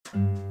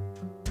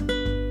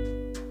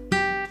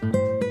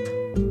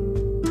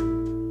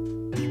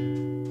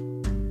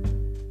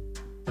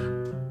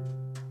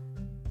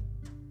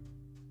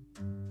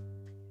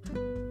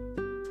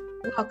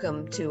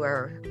welcome to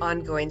our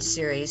ongoing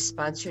series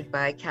sponsored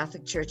by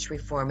Catholic Church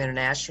Reform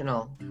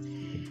International.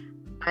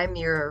 I'm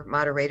your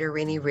moderator,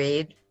 Renee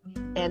Reed,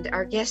 and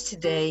our guest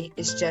today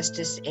is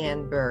Justice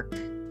Ann Burke,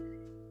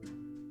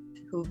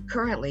 who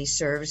currently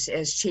serves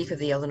as Chief of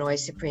the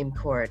Illinois Supreme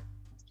Court.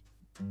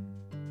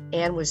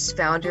 Ann was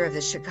founder of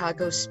the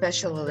Chicago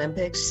Special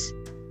Olympics,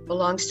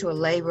 belongs to a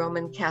lay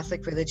Roman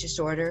Catholic religious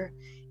order,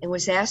 and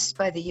was asked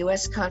by the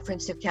U.S.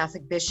 Conference of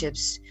Catholic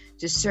Bishops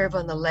to serve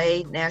on the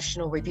Lay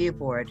National Review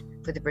Board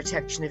for the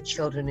protection of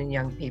children and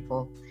young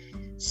people.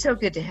 So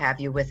good to have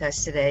you with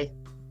us today.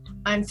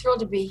 I'm thrilled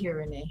to be here,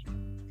 Renee.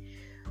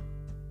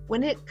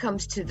 When it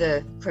comes to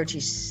the clergy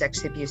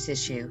sex abuse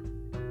issue,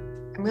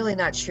 I'm really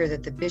not sure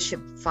that the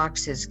bishop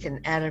foxes can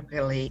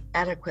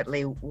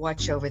adequately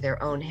watch over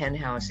their own hen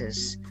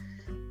houses.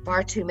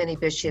 Far too many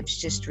bishops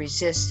just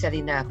resist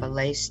setting up a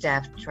lay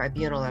staff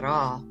tribunal at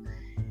all.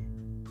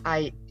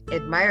 I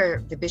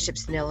admire the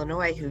bishops in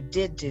Illinois who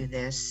did do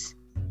this.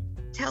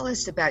 Tell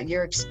us about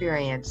your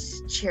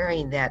experience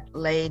chairing that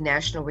lay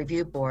National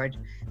Review Board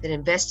that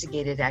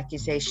investigated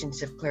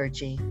accusations of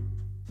clergy.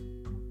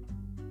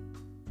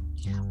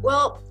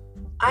 Well,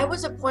 I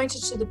was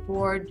appointed to the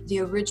board, the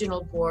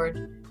original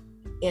board,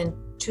 in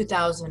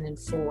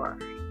 2004,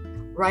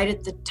 right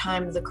at the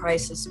time the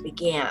crisis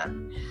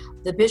began.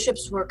 The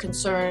bishops were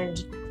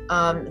concerned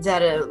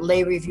that a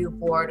lay review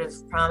board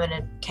of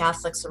prominent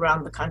Catholics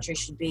around the country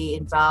should be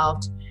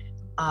involved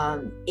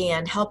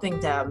in helping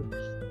them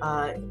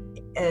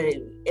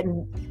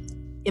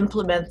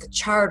implement the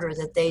charter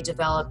that they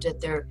developed at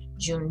their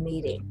June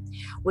meeting,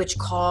 which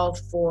called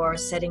for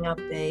setting up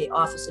an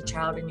Office of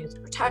Child and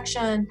Youth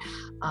Protection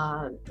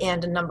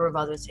and a number of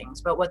other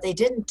things. But what they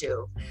didn't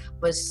do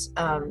was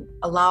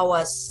allow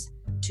us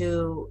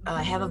to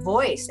have a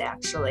voice,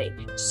 actually,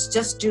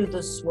 just do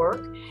this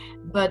work.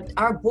 But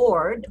our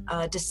board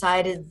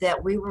decided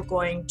that we were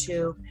going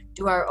to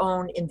do our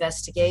own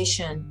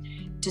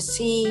investigation to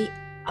see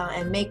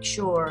and make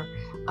sure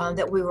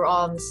that we were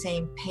all on the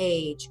same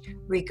page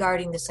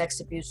regarding the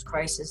sex abuse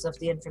crisis of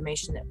the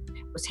information that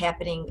was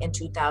happening in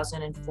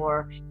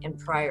 2004 and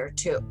prior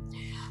to.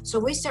 So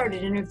we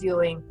started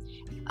interviewing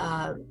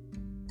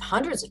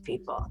hundreds of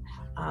people.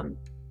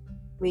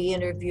 We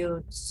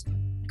interviewed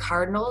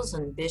cardinals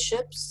and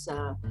bishops,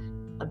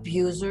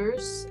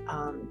 abusers,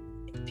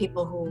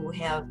 people who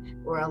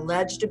were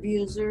alleged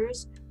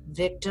abusers,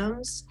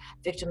 victims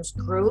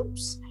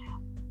groups,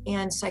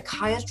 and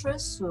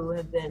psychiatrists who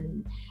have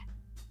been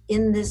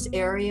in this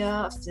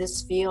area,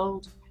 this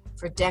field,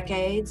 for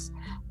decades.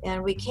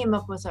 And we came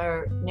up with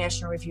our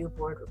National Review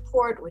Board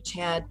report, which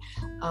had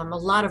a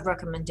lot of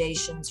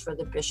recommendations for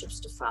the bishops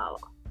to follow.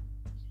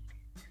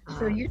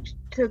 So you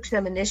took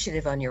some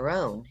initiative on your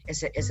own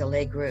as a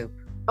lay group.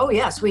 Oh,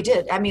 yes, we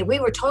did. I mean, we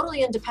were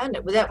totally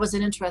independent. That was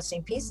an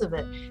interesting piece of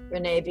it,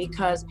 Renee,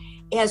 because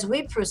as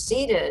we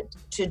proceeded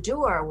to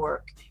do our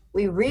work,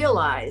 we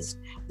realized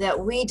that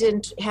we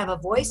didn't have a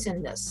voice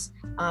in this.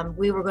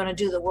 We were going to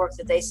do the work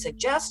that they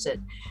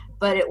suggested,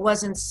 but it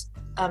wasn't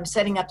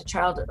setting up the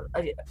Child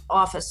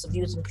Office of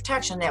Youth and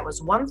Protection. That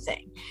was one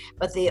thing,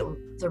 but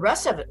the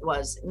rest of it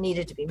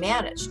needed to be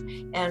managed.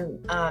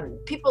 And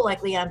people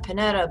like Leon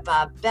Panetta,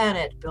 Bob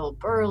Bennett, Bill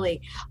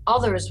Burley,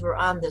 others were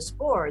on this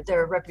board.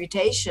 Their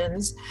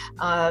reputations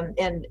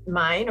and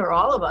mine, or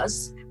all of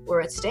us,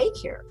 were at stake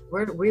here.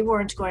 We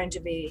weren't going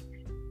to be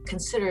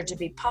considered to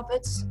be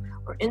puppets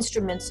or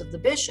instruments of the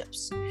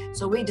bishops.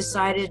 So we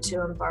decided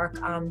to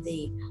embark on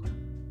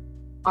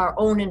our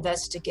own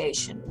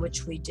investigation,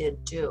 which we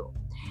did do.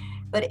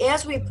 But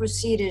as we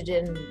proceeded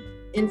and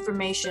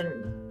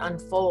information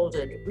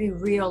unfolded, we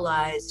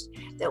realized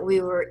that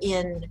we were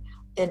in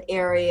an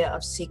area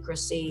of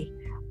secrecy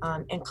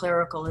and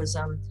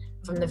clericalism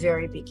from the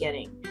very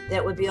beginning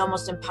that would be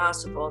almost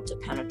impossible to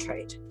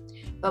penetrate.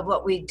 But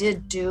what we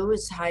did do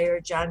is hire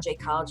John Jay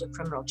College of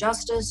Criminal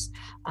Justice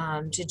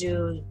to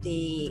do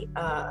the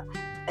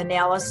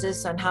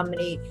analysis on how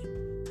many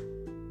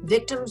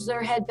victims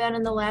there had been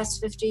in the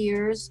last 50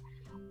 years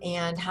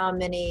and how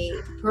many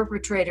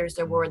perpetrators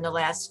there were in the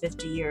last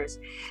 50 years.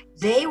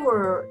 They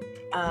were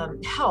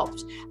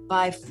helped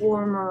by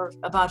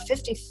about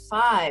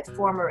 55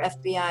 former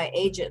FBI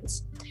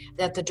agents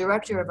that the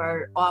director of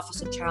our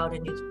Office of Child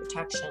and Youth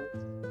Protection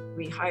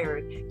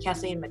rehired,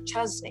 Kathleen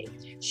McChesney.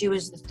 She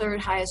was the third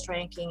highest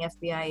ranking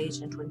FBI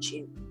agent when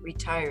she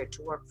retired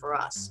to work for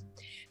us.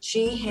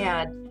 She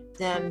had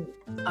them,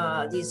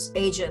 these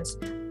agents,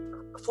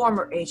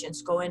 former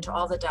agents, go into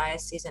all the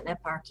dioceses and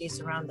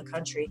eparchies around the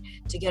country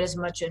to get as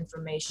much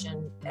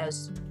information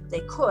as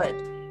they could.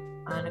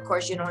 And of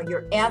course,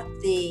 you're at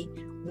the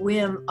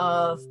whim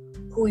of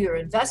who you're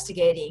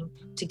investigating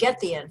to get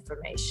the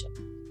information.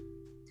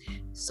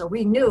 So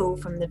we knew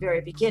from the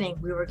very beginning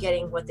we were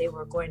getting what they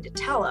were going to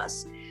tell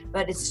us,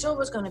 but it still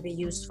was going to be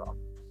useful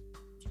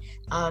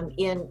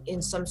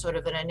in some sort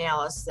of an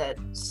analysis that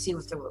see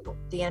with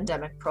the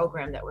endemic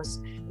program that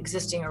was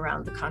existing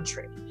around the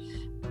country.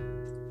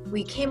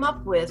 We came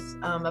up with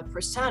a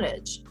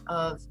percentage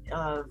of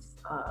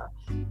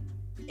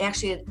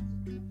actually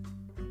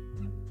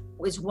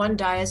was one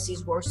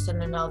diocese worse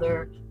than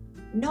another?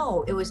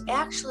 No, it was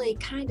actually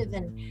kind of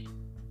an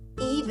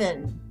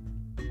even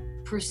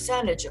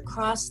percentage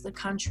across the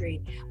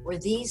country where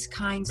these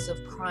kinds of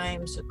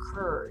crimes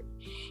occurred.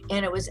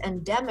 And it was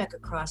endemic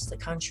across the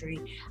country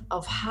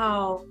of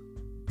how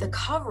the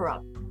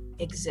cover-up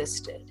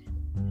existed.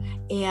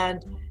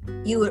 And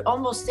you would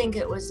almost think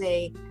it was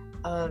a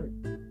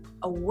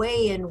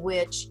way in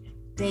which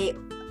the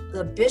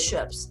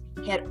bishops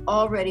had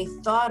already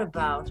thought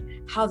about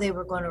how they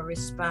were going to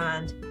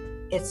respond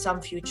at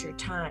some future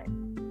time,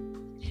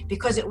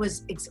 because it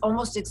was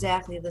almost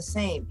exactly the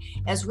same.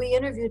 As we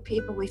interviewed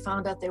people, we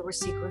found out there were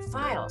secret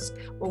files.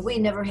 Well, we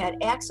never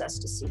had access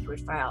to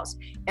secret files.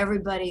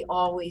 Everybody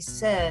always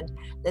said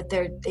that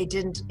they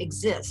didn't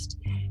exist.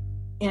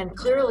 And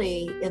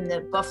clearly in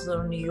the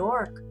Buffalo, New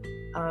York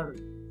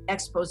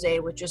expose,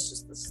 which was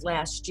just this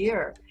last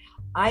year,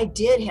 I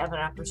did have an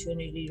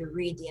opportunity to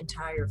read the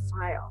entire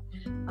file.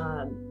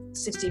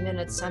 60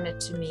 Minutes sent it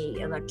to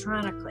me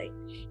electronically.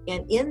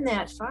 And in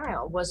that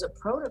file was a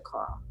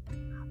protocol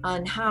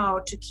on how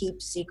to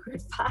keep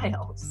secret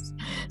files.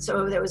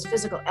 So there was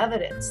physical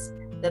evidence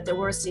that there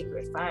were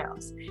secret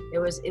files. It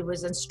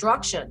was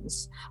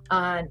instructions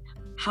on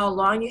how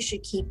long you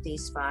should keep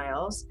these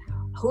files,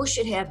 who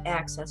should have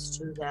access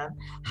to them,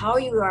 how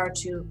you are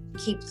to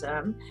keep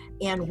them,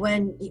 and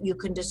when you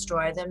can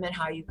destroy them and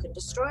how you can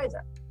destroy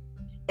them.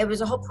 It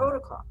was a whole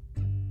protocol.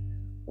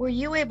 Were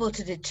you able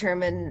to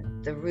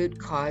determine the root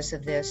cause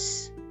of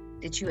this?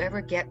 Did you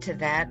ever get to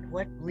that?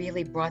 What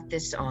really brought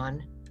this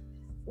on?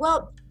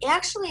 Well,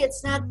 actually,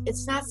 it's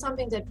not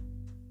something that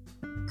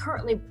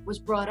currently was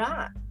brought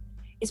on.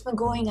 It's been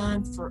going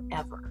on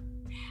forever.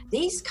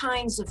 These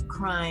kinds of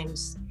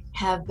crimes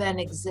have been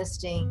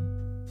existing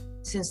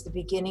since the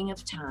beginning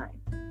of time.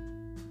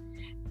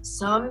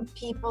 Some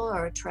people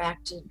are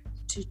attracted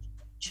to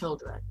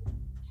children,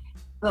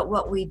 but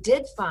what we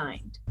did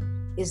find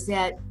is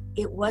that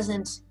it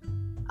wasn't,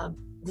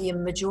 the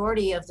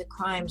majority of the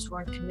crimes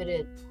weren't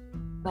committed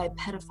by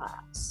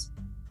pedophiles.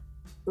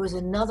 It was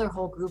another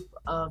whole group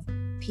of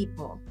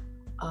people,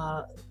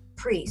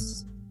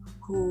 priests,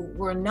 who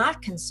were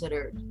not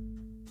considered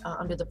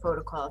under the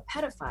protocol of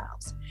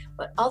pedophiles,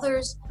 but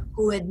others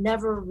who had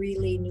never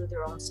really knew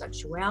their own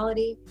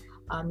sexuality,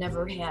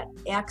 never had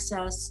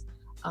access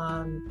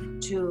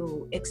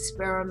to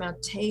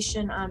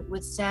experimentation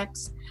with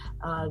sex.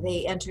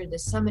 They entered the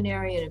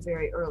seminary at a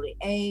very early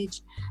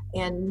age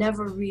and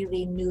never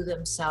really knew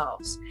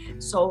themselves.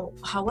 So,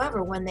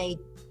 however, when they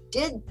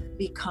did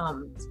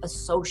become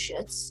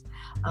associates,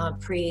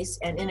 priests,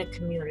 and in a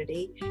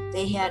community,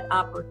 they had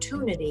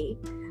opportunity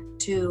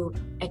to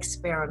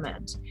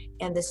experiment.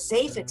 And the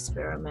safe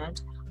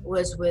experiment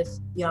was with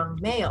young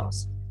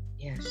males.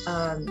 Yes.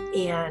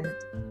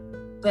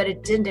 But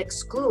it didn't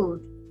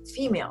exclude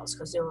females,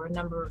 because there were a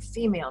number of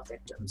female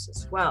victims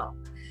as well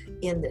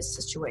in this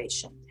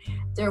situation.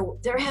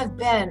 There have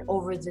been,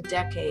 over the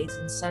decades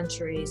and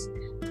centuries,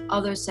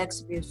 other sex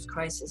abuse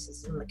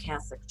crises in the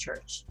Catholic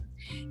Church.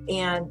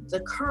 And the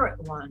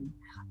current one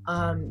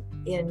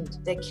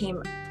that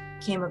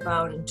came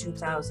about in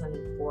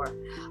 2004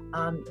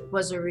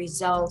 was a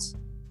result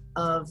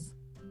of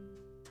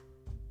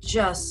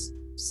just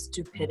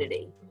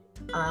stupidity,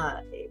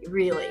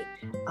 really,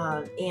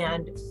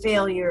 and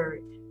failure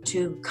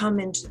to come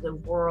into the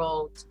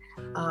world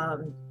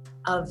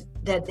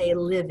that they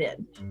live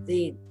in.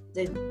 The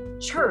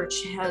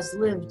church has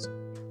lived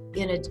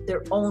in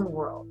their own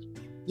world,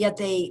 yet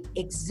they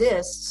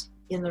exist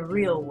in the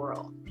real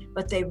world,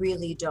 but they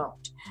really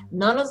don't.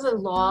 None of the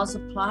laws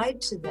applied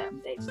to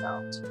them, they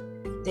felt.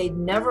 They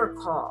never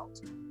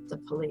called the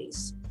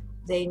police.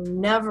 They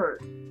never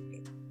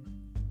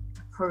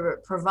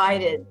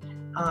provided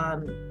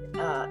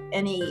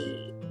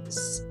any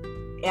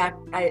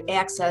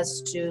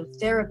access to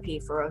therapy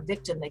for a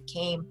victim that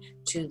came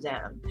to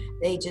them.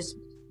 They just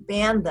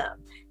banned them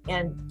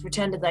and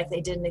pretended like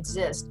they didn't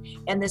exist.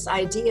 And this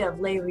idea of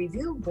lay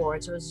review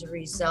boards was a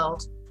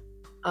result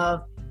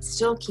of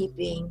still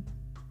keeping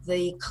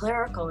the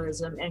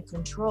clericalism and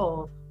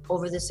control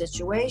over the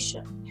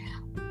situation.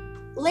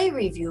 Lay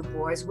review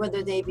boards,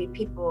 whether they be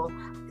people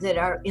that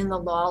are in the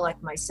law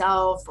like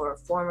myself or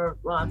former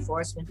law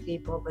enforcement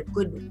people, but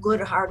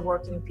good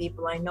hardworking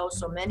people, I know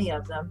so many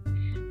of them,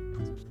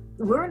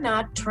 we're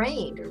not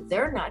trained, or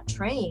they're not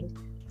trained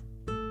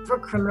for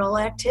criminal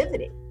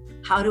activity,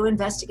 how to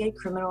investigate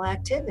criminal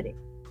activity.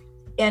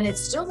 And it's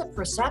still the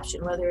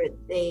perception, whether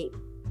they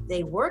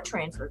were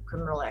trained for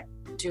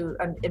to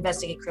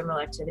investigate criminal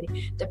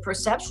activity, the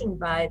perception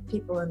by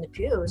people in the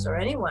pews or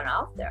anyone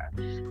out there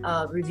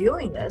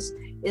reviewing this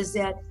is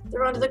that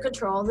they're under the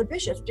control of the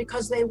bishops,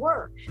 because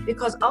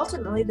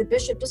ultimately the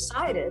bishop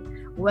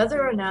decided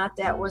whether or not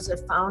that was a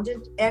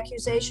founded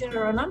accusation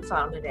or an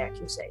unfounded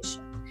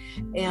accusation.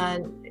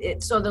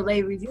 And so the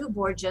lay review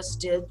board just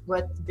did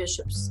what the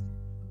bishops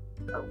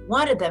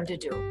wanted them to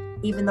do,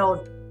 even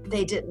though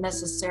they didn't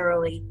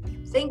necessarily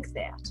think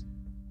that.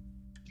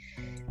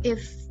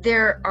 If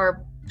there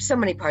are so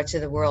many parts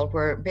of the world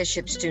where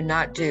bishops do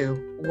not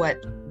do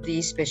what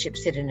these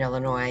bishops did in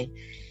Illinois,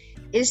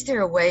 Is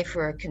there a way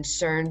for a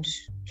concerned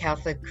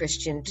Catholic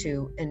Christian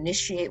to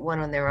initiate one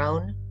on their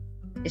own?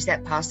 Is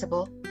that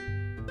possible?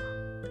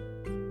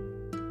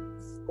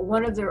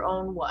 One of their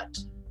own what?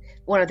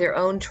 One of their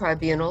own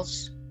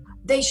tribunals?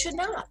 They should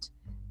not.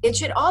 It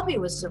should all be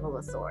with civil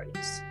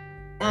authorities.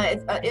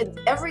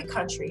 Every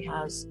country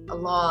has a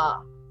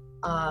law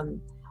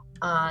on,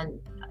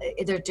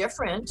 they're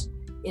different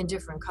in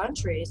different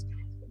countries,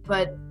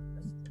 but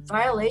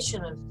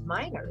violation of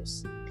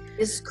minors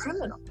is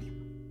criminal.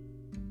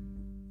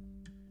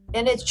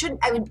 And it shouldn't,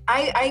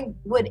 I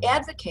would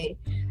advocate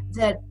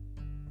that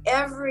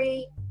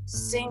every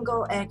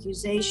single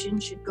accusation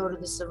should go to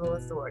the civil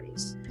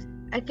authorities.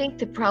 I think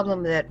the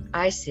problem that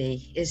I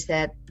see is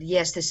that,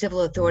 yes, the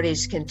civil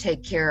authorities can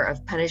take care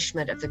of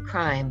punishment of the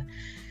crime,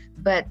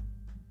 but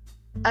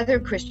other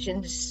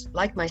Christians,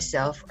 like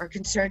myself, are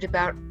concerned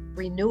about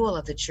renewal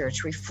of the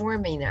church,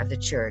 reforming of the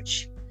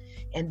church.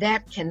 And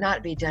that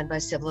cannot be done by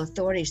civil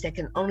authorities. That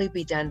can only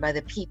be done by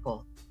the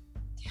people.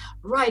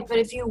 Right, but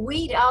if you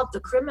weed out the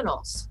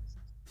criminals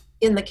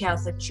in the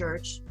Catholic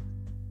Church,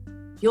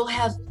 you'll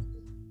have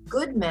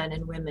good men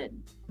and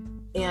women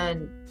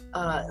and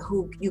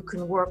who you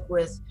can work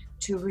with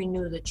to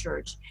renew the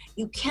church.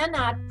 You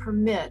cannot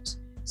permit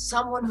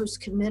someone who's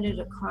committed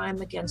a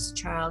crime against a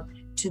child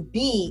to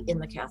be in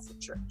the Catholic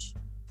Church.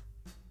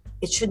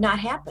 It should not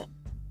happen.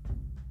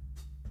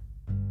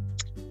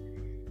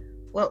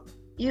 Well,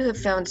 you have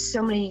found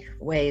so many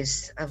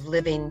ways of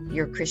living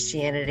your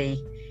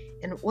Christianity,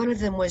 and one of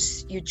them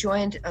was you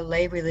joined a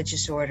lay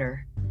religious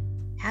order.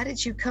 How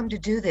did you come to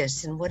do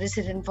this, and what does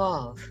it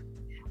involve?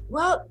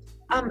 Well,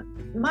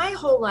 my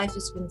whole life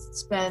has been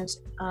spent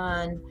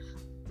on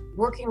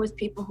working with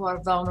people who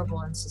are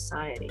vulnerable in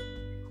society.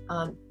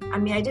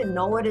 I didn't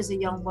know it as a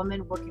young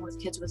woman working with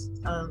kids with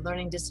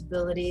learning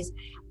disabilities.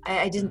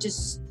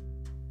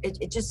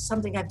 It's just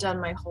something I've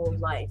done my whole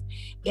life.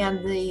 And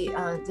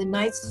the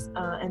Knights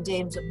and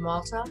Dames of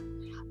Malta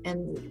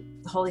and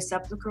the Holy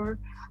Sepulchre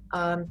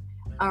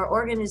are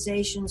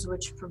organizations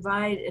which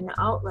provide an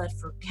outlet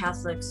for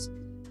Catholics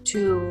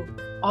to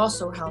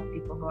also help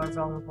people who are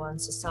vulnerable in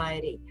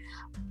society.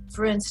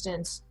 For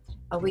instance,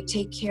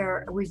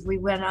 we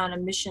went on a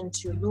mission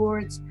to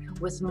Lourdes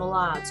with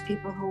Malads,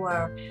 people who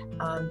are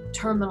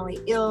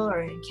terminally ill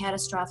or in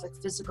catastrophic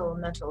physical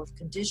and mental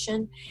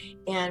condition,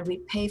 and we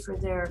pay for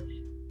their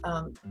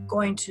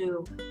going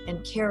to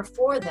and care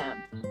for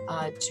them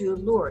to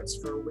Lourdes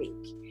for a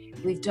week.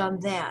 We've done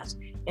that,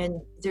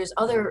 and there's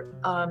other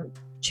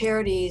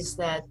charities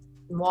that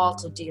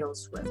Malta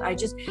deals with. I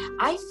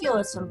feel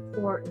it's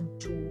important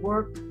to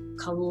work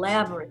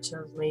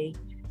collaboratively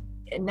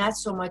and not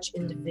so much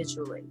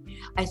individually.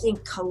 I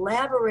think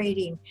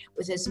collaborating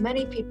with as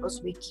many people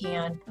as we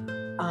can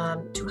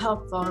to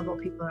help vulnerable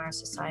people in our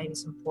society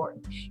is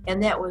important.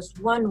 And that was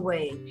one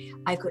way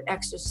I could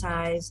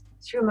exercise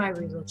through my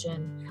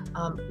religion,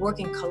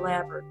 working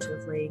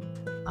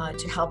collaboratively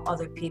to help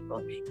other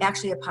people.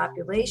 Actually, a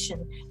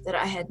population that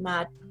I had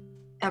not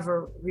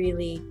ever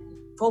really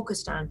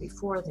focused on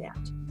before that.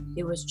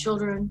 It was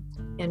children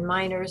and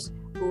minors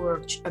who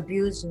were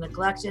abused and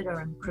neglected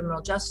or in the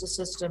criminal justice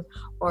system,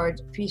 or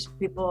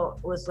people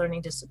with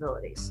learning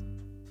disabilities.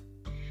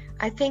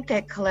 I think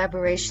that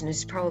collaboration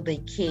is probably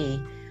key.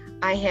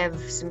 I have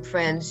some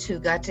friends who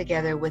got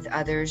together with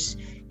others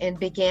and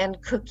began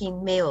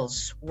cooking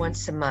meals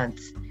once a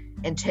month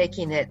and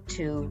taking it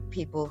to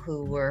people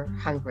who were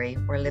hungry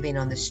or living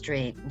on the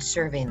street and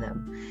serving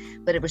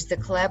them. But it was the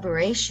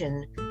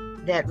collaboration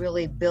that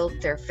really built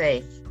their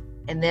faith,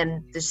 and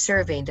then the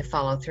serving to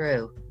follow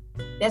through.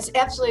 That's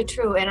absolutely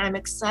true, and I'm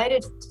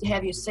excited to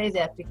have you say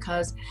that,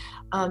 because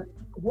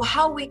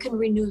how we can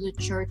renew the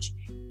church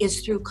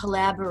is through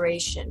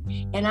collaboration.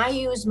 And I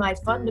use my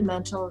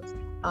fundamental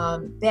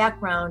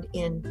background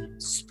in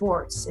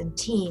sports and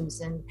teams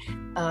and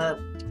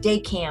day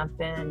camp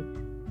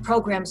and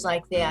programs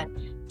like that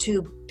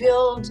to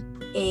build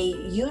a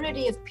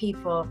unity of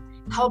people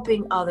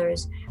helping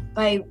others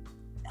by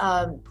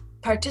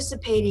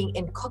participating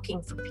in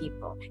cooking for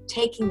people,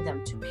 taking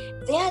them to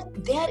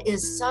that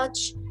is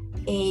such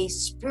a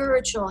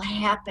spiritual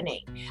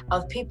happening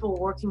of people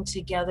working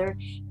together.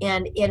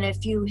 And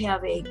if you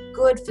have a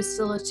good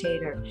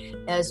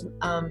facilitator, as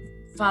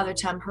Father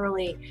Tom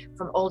Hurley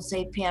from Old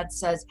St. Pat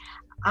says,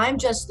 I'm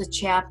just the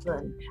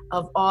chaplain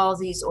of all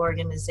these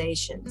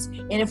organizations.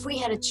 And if we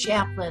had a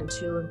chaplain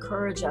to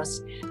encourage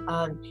us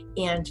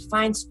and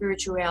find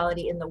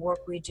spirituality in the work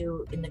we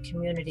do in the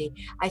community,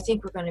 I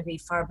think we're going to be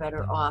far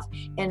better off.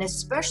 And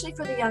especially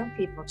for the young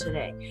people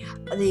today.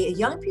 The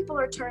young people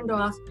are turned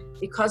off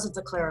because of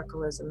the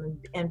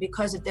clericalism and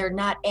because they're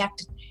not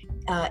asked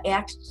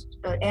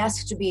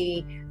to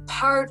be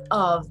part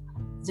of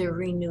the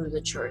Renew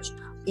the Church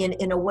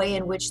in a way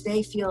in which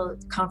they feel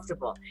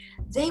comfortable.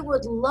 They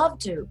would love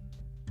to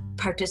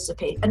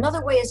participate.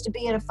 Another way is to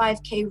be in a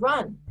 5K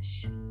run.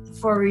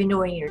 for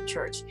renewing your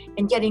church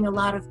and getting a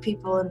lot of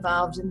people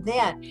involved in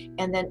that,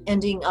 and then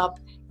ending up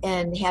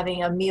and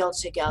having a meal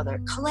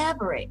together.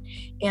 Collaborate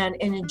and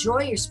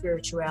enjoy your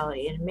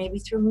spirituality, and maybe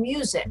through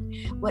music,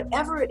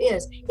 whatever it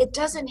is. It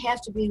doesn't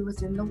have to be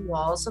within the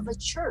walls of a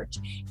church.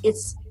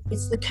 It's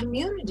the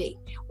community.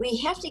 We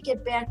have to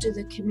get back to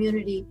the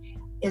community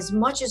as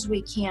much as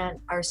we can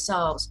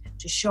ourselves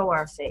to show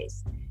our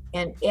faith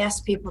and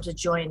ask people to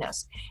join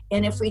us.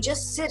 And if we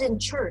just sit in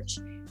church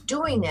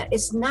doing that,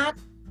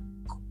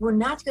 we're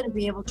not going to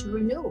be able to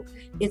renew.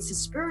 It's a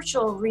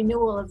spiritual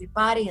renewal of your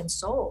body and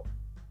soul.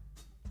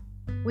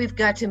 We've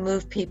got to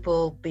move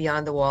people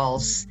beyond the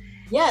walls.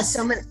 Yes.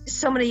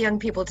 So many young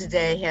people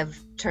today have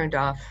turned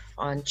off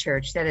on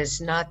church. That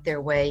is not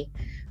their way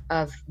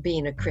of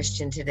being a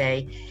Christian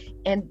today.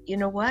 And you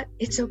know what?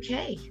 It's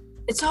okay.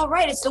 It's all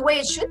right. It's the way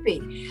it should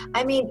be.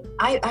 I mean,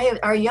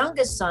 our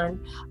youngest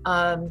son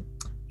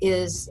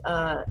is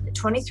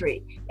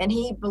 23, and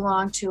he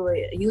belonged to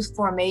a youth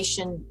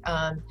formation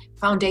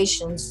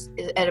foundations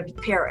at a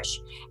parish,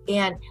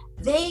 and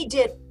they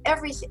did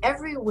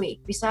every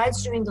week.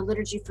 Besides doing the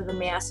liturgy for the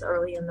Mass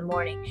early in the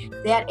morning,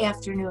 that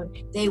afternoon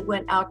they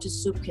went out to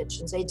soup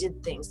kitchens. They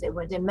did things. They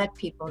met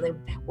people. They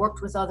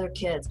worked with other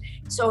kids.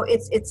 So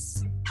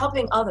it's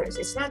helping others.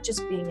 It's not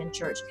just being in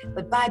church,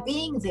 but by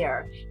being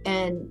there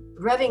and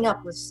revving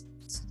up with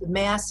the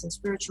Mass and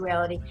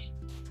spirituality.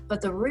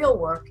 But the real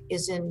work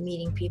is in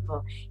meeting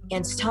people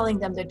and telling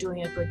them they're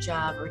doing a good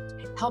job or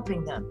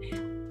helping them.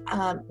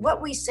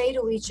 What we say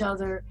to each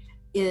other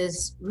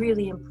is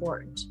really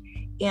important.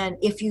 And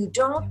if you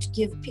don't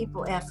give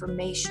people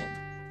affirmation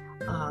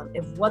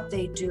of what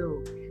they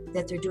do,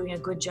 that they're doing a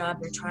good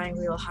job, they're trying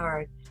real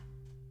hard,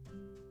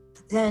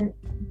 then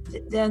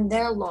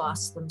they're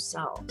lost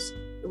themselves.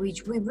 We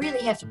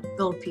really have to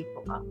build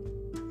people up.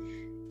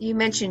 You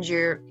mentioned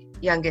your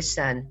youngest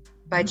son.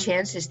 By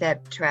chance, is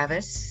that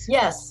Travis?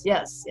 Yes.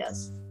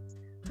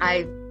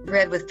 I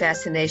read with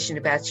fascination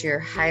about your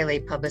highly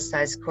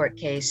publicized court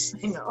case.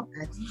 I know.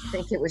 I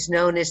think it was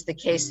known as the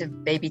case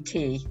of Baby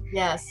T.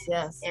 Yes.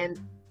 And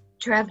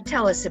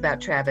tell us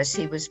about Travis.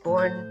 He was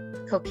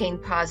born cocaine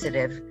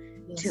positive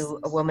to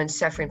a woman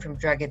suffering from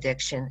drug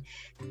addiction.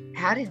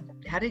 How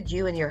did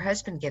you and your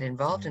husband get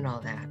involved in all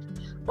that?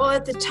 Well,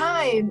 at the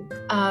time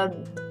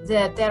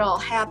that all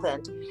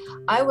happened,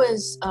 I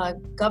was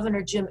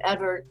Governor Jim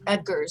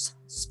Edgar's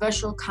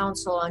special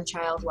counsel on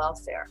child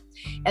welfare.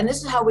 And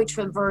this is how we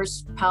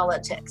traverse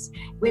politics.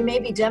 We may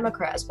be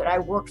Democrats, but I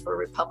worked for a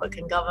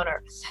Republican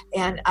governor,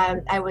 and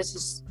I was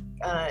his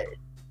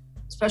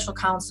special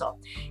counsel.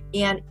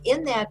 And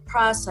in that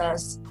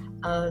process,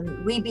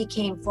 we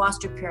became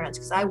foster parents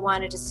because I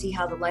wanted to see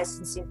how the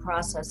licensing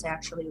process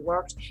actually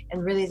worked.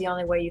 And really the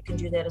only way you can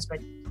do that is by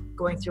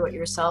going through it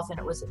yourself, and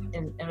it was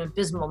an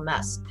abysmal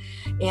mess.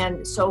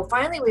 And so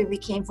finally we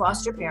became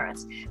foster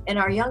parents, and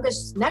our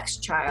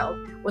next child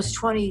was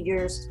 20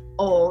 years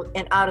old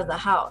and out of the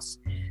house.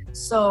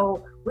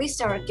 So we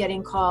started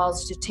getting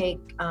calls to take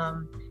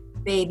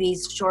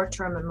babies,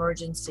 short-term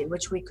emergency,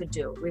 which we could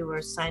do. We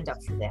were signed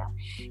up for that.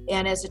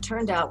 And as it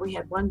turned out, we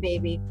had one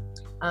baby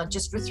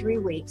just for 3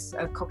 weeks,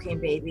 a cocaine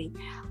baby,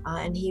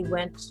 and he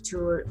went to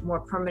a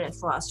more permanent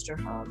foster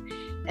home.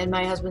 And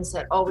my husband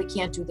said, "Oh, we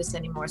can't do this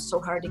anymore. It's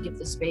so hard to give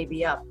this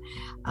baby up."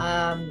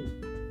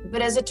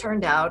 But as it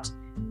turned out,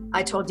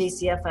 I told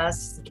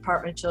DCFS, the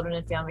Department of Children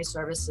and Family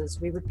Services,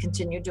 we would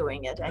continue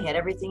doing it. I had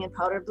everything in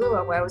powder blue.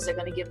 Why was I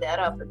going to give that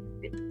up?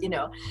 You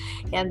know.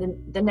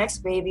 And the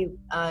next baby,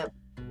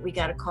 we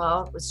got a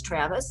call. It was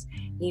Travis.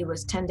 He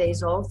was 10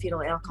 days old,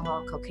 fetal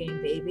alcohol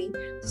cocaine baby,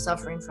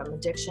 suffering from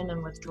addiction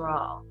and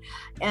withdrawal.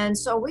 And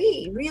so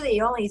we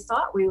really only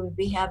thought we would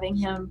be having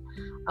him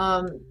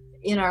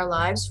in our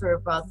lives for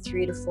about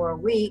 3 to 4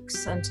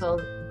 weeks until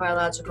the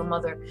biological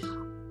mother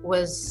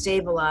was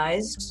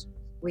stabilized,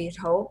 we'd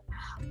hope,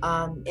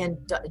 and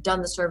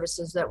done the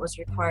services that was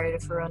required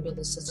of her under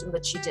the system,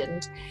 but she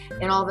didn't.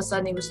 And all of a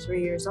sudden he was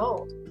 3 years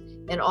old.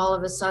 And all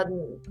of a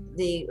sudden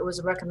it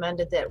was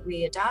recommended that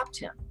we adopt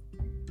him.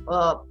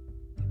 Well,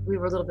 we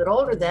were a little bit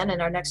older then,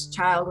 and our next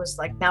child was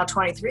like now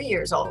 23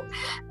 years old.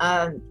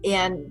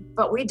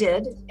 But we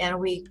did, and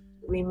we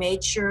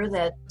made sure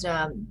that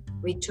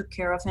we took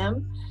care of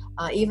him,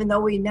 even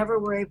though we never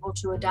were able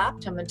to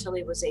adopt him until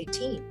he was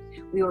 18.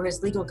 We were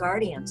his legal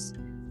guardians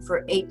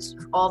for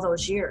all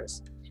those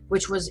years,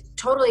 which was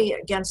totally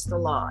against the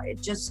law.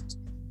 It just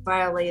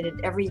violated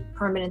every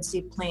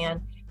permanency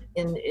plan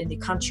in the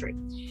country.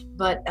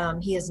 But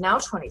he is now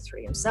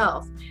 23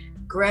 himself,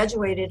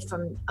 graduated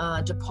from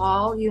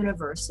DePaul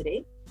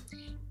University,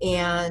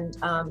 and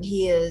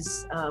he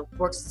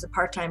works as a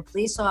part-time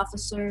police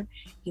officer.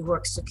 He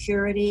works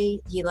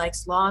security. He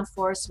likes law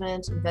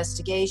enforcement,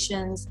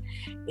 investigations,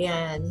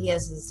 and he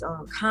has his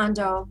own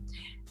condo.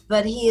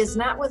 But he is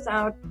not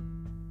without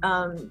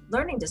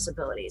learning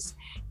disabilities.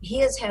 He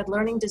has had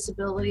learning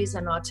disabilities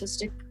and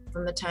autistic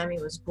from the time he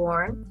was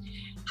born.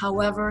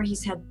 However,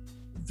 he's had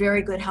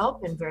very good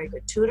help and very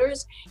good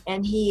tutors,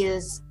 and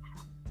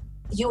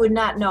you would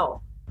not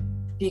know,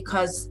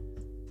 because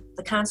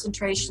the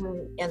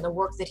concentration and the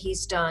work that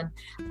he's done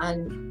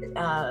on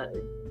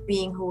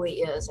being who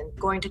he is and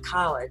going to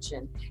college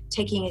and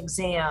taking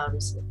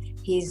exams.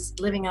 He's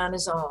living on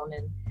his own,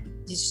 and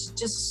he's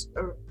just,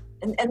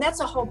 and that's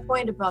the whole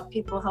point about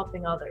people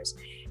helping others.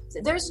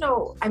 There's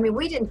no, I mean,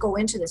 we didn't go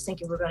into this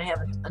thinking we're going to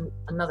have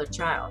another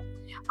child.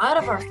 Out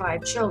of our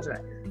 5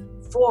 children,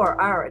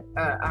 4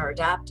 are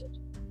adopted.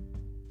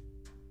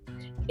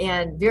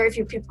 And very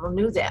few people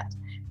knew that.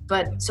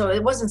 But so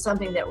it wasn't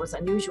something that was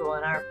unusual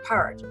on our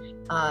part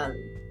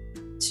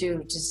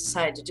to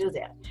decide to do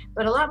that.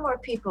 But a lot more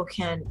people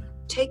can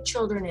take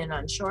children in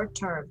on short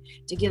term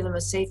to give them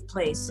a safe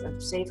place,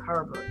 a safe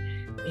harbor,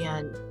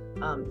 and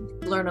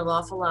learn an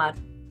awful lot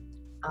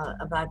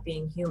about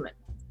being human.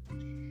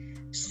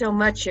 So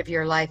much of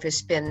your life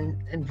has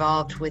been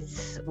involved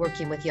with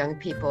working with young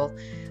people.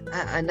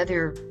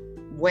 Another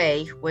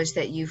way was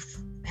that you've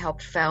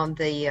helped found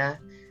the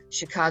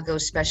Chicago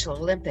Special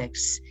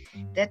Olympics.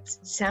 That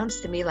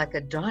sounds to me like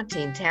a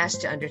daunting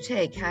task to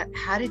undertake.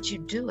 How did you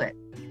do it?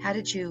 How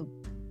did you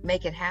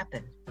make it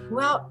happen?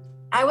 Well,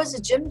 I was a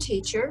gym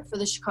teacher for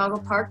the Chicago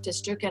Park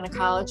District and a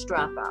college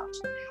dropout.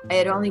 I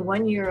had only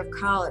 1 year of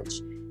college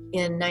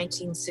in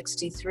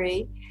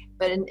 1963,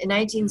 but in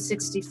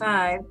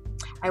 1965,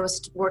 I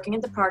was working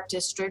in the Park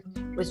District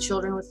with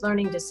children with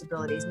learning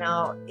disabilities.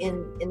 Now,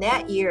 in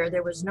that year,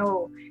 there was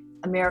no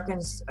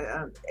Americans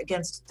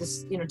Against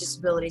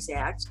Disabilities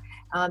Act.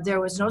 There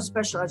was no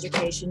special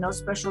education, no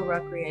special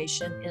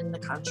recreation in the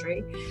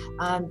country.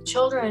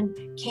 Children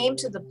came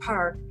to the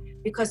park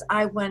because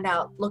I went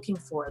out looking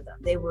for them.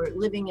 They were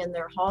living in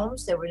their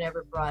homes. They were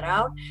never brought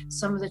out.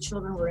 Some of the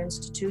children were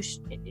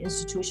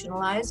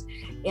institutionalized,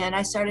 and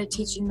I started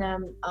teaching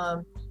them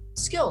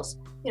skills,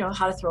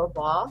 how to throw a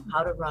ball,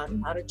 how to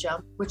run, how to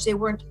jump, which they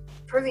weren't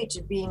privy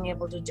to being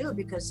able to do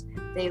because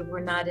they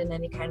were not in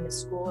any kind of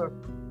school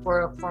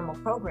or a formal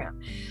program.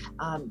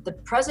 The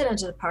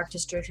president of the Park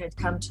District had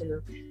come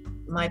to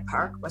my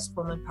park, West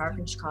Pullman Park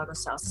in Chicago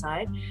South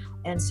Side,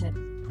 and said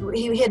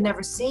he had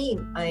never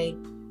seen a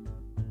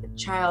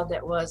child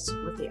that was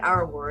with the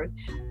R word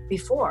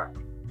before.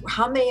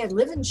 How many had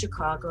lived in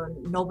Chicago?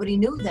 And nobody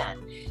knew then.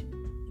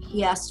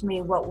 He asked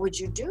me, what would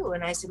you do?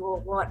 And I said,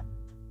 well, what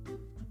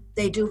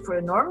they do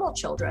for normal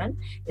children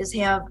is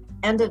have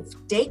end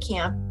of day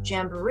camp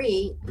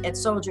jamboree at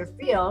Soldier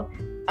Field,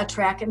 a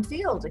track and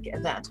field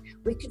event.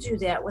 We could do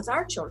that with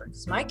our children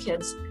because my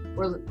kids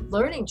were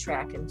learning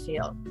track and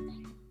field.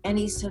 And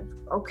he said,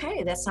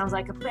 okay, that sounds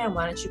like a plan.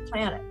 Why don't you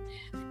plan it?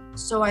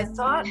 So I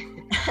thought,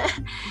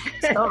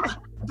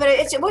 but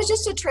it was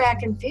just a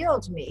track and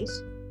field meet,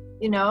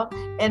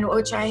 and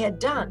which I had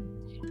done.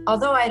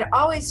 Although I had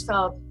always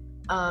felt,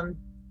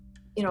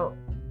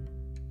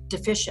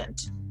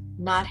 deficient,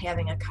 not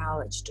having a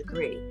college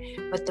degree.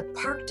 But the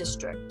Park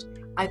District,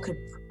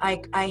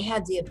 I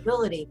had the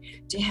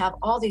ability to have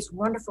all these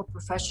wonderful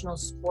professional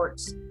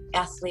sports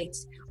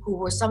athletes who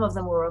were, some of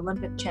them were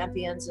Olympic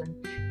champions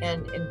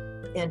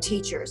and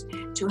teachers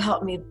to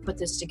help me put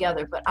this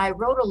together. But I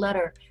wrote a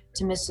letter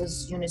to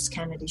Mrs. Eunice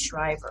Kennedy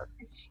Shriver,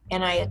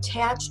 and I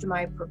attached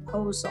my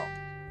proposal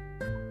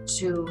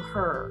to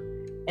her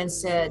and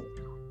said,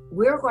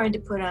 we're going to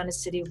put on a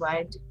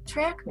citywide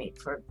track meet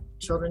for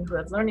children who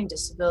have learning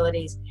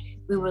disabilities.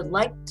 We would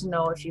like to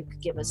know if you could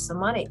give us some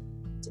money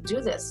to do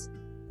this.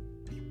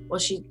 Well,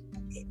 she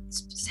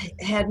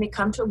had me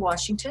come to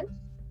Washington.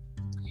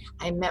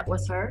 I met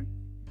with her.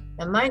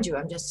 Now, mind you,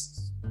 I'm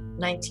just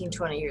 19,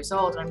 20 years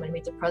old, and I'm going to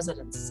meet the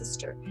president's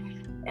sister.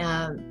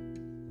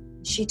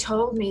 She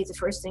told me, the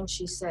first thing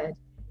she said,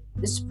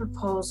 this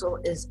proposal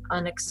is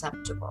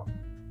unacceptable.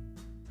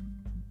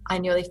 I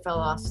nearly fell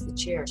off the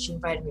chair. She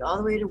invited me all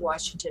the way to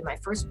Washington, my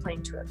first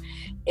plane trip,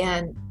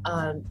 and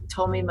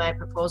told me my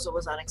proposal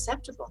was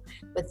unacceptable.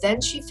 But then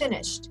she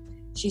finished.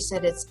 She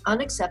said, it's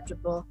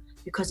unacceptable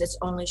because it's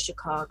only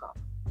Chicago.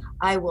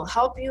 I will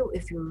help you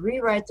if you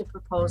rewrite the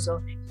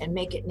proposal and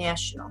make it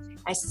national.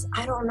 I said,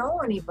 I don't know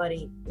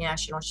anybody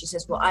national. She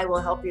says, well, I will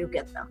help you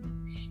get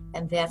them.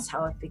 And that's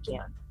how it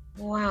began.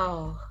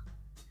 Wow.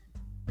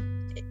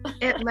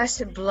 It must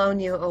have blown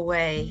you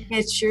away.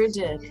 It sure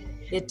did.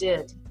 It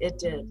did.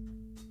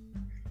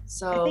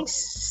 So I think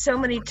so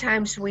many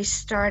times we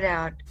start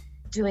out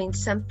doing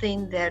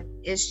something that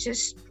is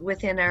just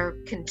within our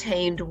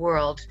contained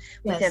world,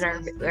 within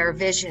our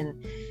vision,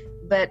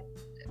 but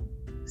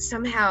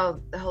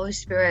somehow the Holy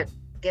Spirit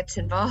gets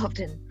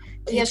involved and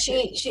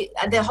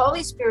the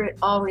Holy Spirit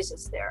always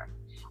is there,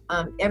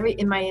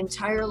 in my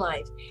entire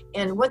life.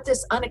 And what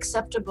this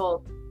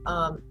unacceptable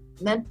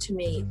meant to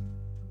me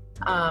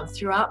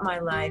throughout my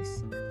life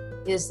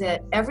is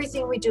that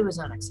everything we do is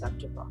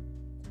unacceptable,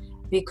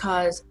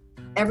 because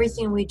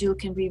everything we do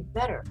can be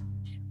better.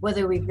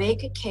 Whether we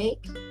bake a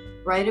cake,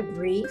 write a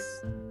brief,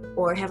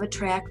 or have a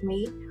track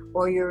meet,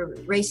 or you're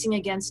racing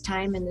against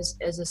time in the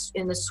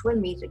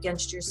swim meet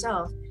against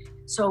yourself.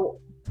 So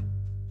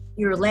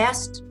your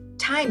last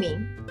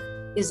timing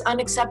is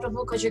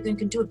unacceptable because you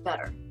can do it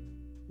better.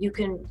 You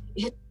can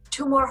hit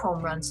 2 more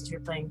home runs if you're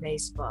playing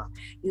baseball.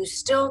 You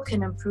still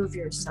can improve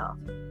yourself.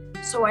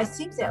 So I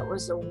think that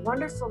was a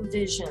wonderful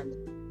vision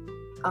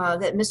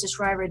that Mrs.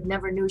 Shriver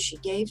never knew she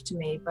gave to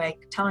me by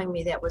telling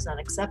me that was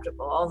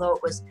unacceptable, although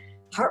it was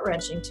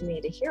heart-wrenching to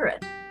me to hear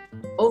it.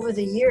 Over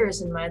the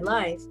years in my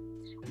life,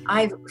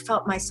 I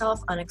felt myself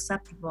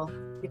unacceptable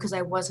because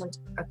I wasn't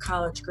a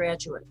college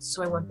graduate,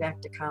 so I went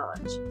back to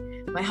college.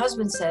 My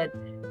husband said,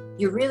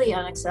 "You're really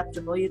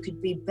unacceptable. You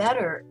could be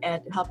better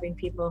at helping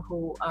people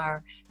who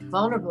are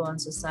vulnerable in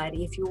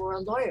society if you were a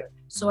lawyer."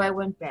 So I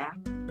went back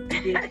to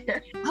be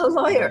a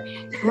lawyer.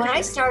 When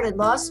I started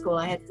law school,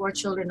 I had 4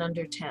 children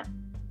under 10.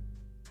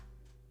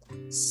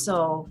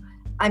 So,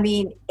 I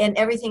mean, and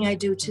everything I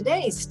do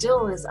today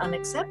still is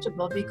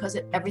unacceptable because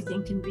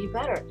everything can be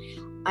better.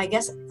 I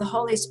guess the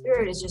Holy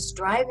Spirit is just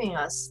driving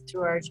us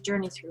through our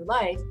journey through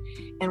life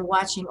and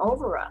watching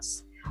over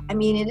us. I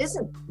mean, it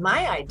isn't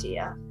my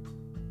idea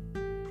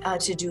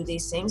to do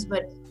these things,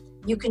 but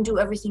you can do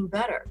everything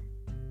better.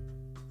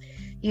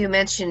 You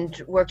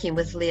mentioned working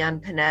with Leon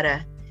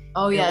Panetta.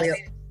 Oh, yes.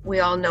 We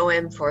all know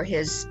him for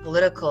his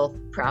political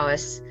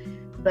prowess,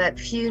 but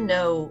few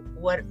know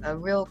what a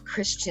real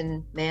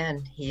Christian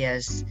man he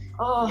is.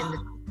 Oh. And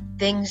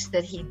the things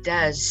that he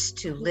does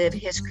to live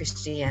his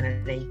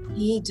Christianity.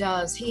 He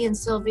does. He and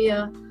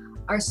Sylvia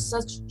are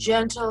such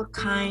gentle,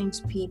 kind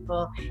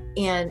people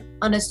and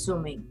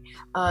unassuming.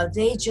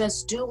 They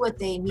just do what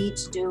they need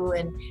to do,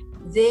 and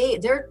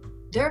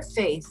their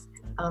faith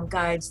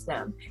guides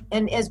them.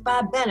 And as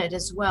Bob Bennett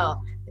as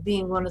well,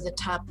 being one of the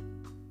top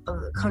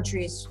of the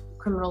country's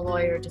criminal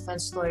lawyer,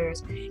 defense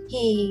lawyers,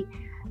 he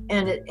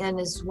and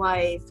his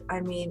wife,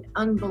 I mean,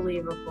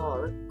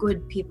 unbelievable,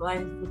 good people.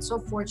 I've been so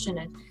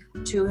fortunate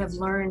to have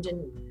learned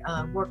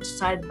and worked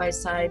side by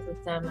side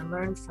with them and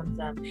learned from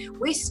them.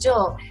 We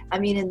still, I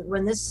mean,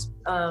 when this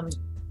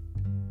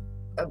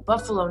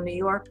Buffalo, New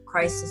York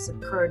crisis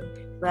occurred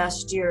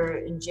last year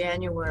in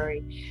January,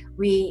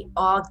 we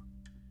all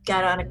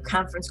got on a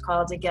conference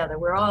call together.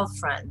 We're all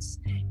friends,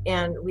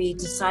 and we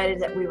decided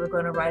that we were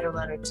going to write a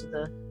letter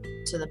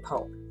to the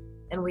Pope,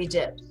 and we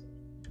did.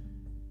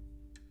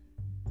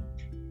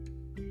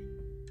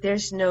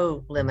 There's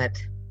no limit.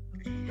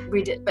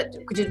 We did, but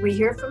did we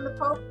hear from the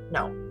Pope?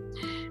 No.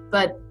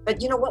 But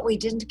you know what? We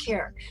didn't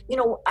care. You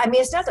know, I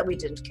mean, it's not that we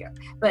didn't care,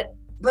 but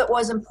what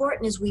was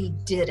important is we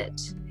did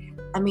it.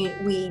 I mean,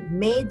 we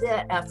made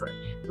that effort.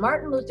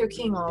 Martin Luther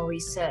King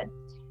always said,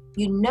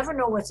 "You never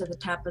know what's at the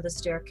top of the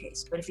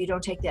staircase, but if you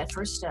don't take that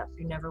first step,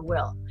 you never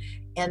will."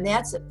 And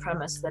that's a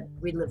premise that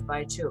we live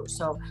by too.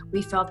 So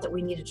we felt that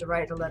we needed to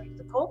write a letter to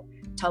the Pope,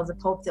 tell the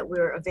Pope that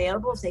we're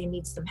available if they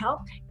need some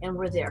help, and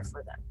we're there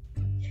for them.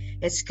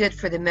 It's good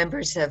for the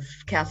members of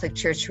Catholic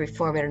Church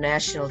Reform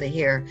International to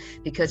hear,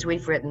 because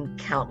we've written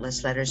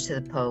countless letters to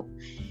the Pope.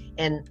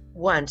 And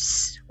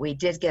once we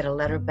did get a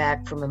letter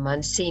back from a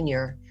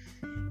Monsignor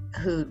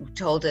who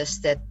told us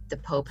that the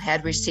Pope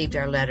had received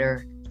our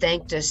letter,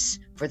 thanked us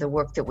for the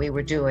work that we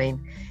were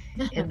doing.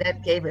 And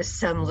that gave us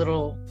some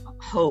little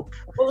hope.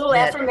 A little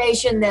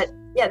affirmation that,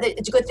 yeah,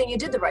 it's a good thing you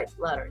did the right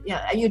letter.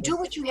 Yeah, you do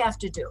what you have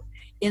to do.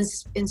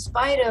 In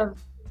spite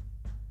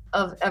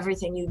of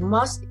everything, you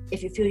must,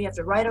 if you feel you have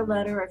to write a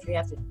letter, if you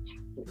have to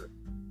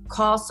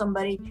call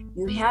somebody,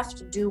 you have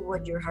to do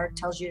what your heart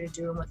tells you to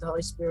do and what the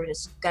Holy Spirit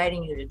is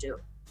guiding you to do.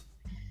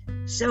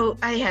 So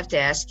I have to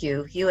ask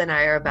you, you and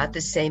I are about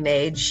the same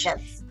age.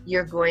 Yes.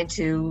 You're going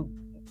to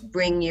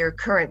bring your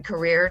current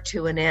career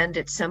to an end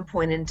at some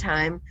point in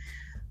time.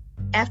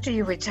 After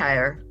you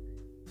retire,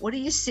 what do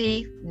you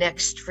see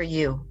next for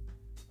you?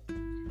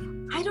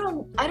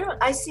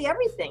 I see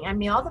everything. I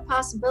mean, all the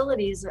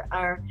possibilities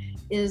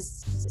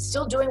is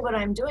still doing what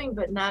I'm doing,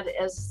 but not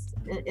as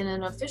in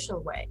an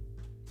official way.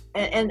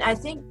 And I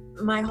think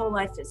my whole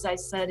life, as I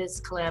said, is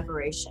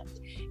collaboration.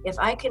 If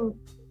I can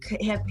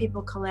have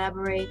people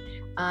collaborate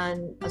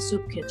on a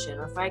soup kitchen,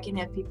 or if I can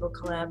have people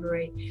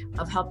collaborate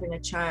of helping a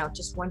child,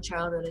 just one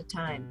child at a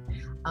time,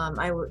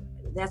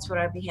 that's what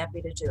I'd be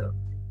happy to do.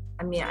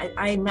 I mean,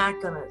 I'm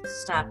not going to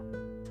stop.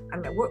 I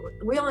mean,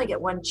 we only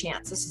get one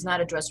chance. This is not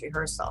a dress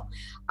rehearsal,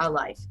 our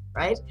life,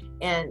 right?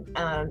 And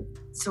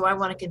so I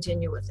want to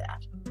continue with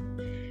that.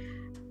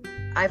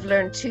 I've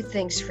learned 2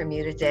 things from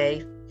you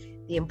today.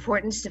 The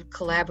importance of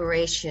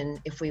collaboration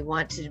if we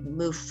want to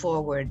move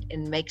forward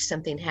and make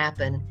something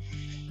happen,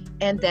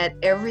 and that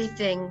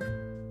everything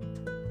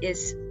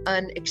is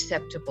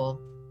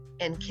unacceptable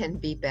and can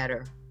be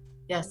better.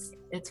 Yes,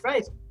 it's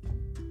right.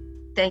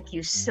 Thank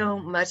you so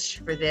much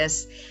for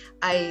this.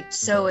 I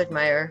so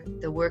admire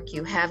the work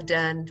you have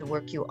done, the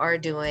work you are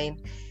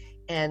doing,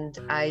 and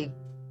I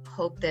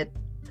hope that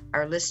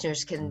our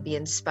listeners can be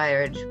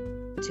inspired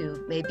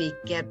to maybe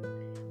get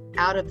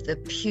out of the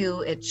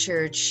pew at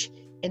church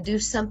and do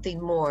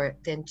something more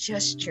than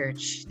just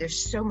church. There's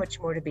so much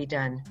more to be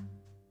done.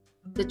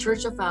 The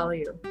church will follow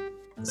you.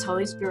 His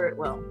Holy Spirit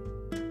will.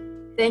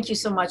 Thank you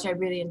so much. I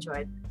really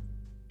enjoyed it.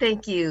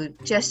 Thank you,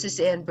 Justice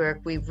Ann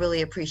Burke. We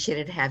really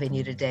appreciated having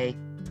you today.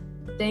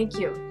 Thank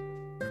you.